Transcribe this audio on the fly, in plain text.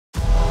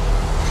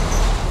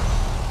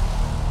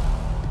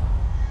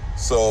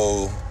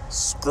So,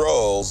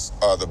 Skrulls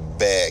are the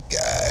bad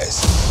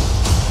guys.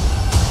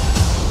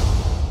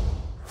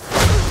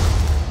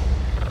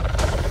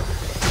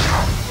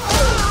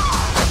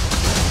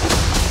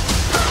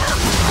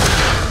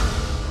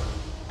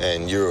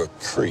 And you're a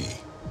Kree,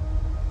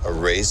 a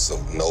race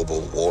of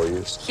noble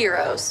warriors.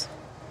 Heroes.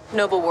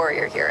 Noble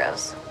warrior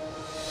heroes.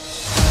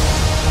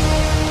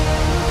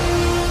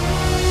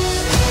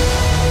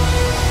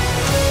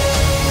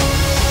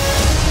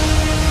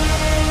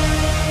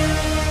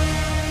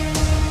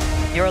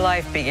 Your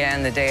life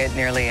began the day it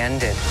nearly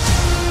ended.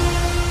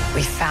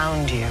 We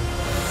found you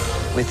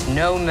with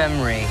no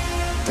memory.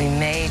 We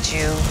made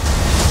you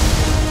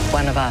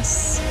one of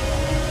us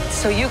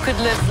so you could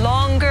live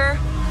longer,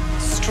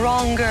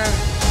 stronger,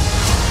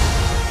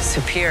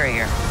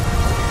 superior.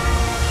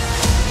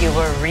 You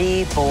were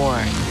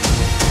reborn.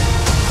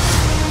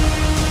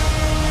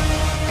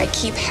 I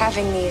keep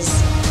having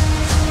these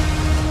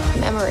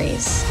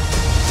memories.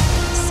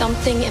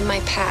 Something in my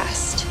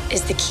past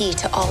is the key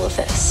to all of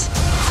this.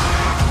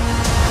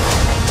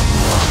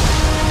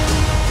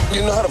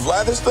 You know how to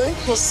fly this thing?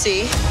 We'll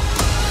see.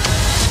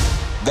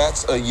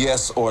 That's a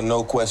yes or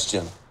no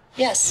question.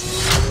 Yes.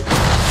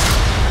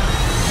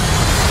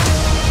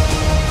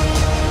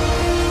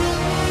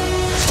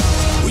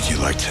 Would you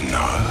like to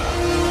know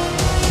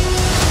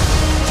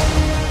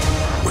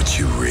what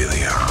you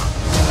really are?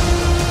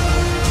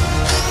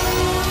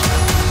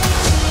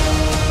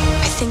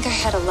 I think I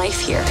had a life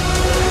here.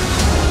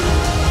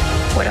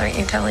 What aren't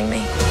you telling me?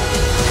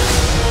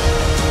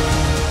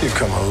 You've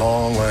come a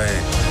long way,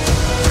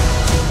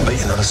 but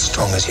you're not as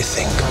strong as you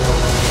think.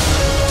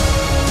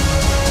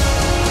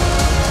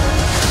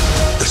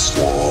 This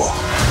war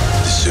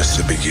is just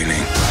the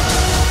beginning.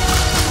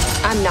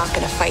 I'm not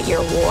gonna fight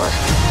your war.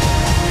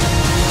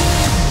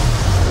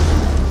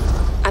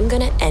 I'm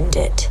gonna end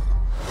it.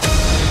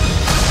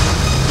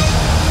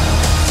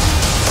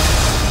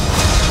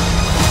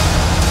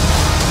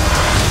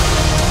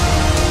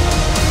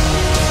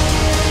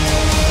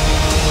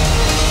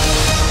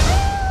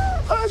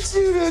 Aren't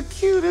you the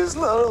cutest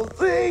little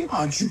thing?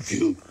 Aren't you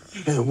cute?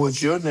 And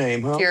what's your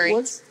name, huh? Fury.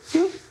 What's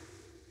cute?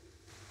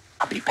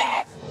 I'll be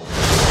back.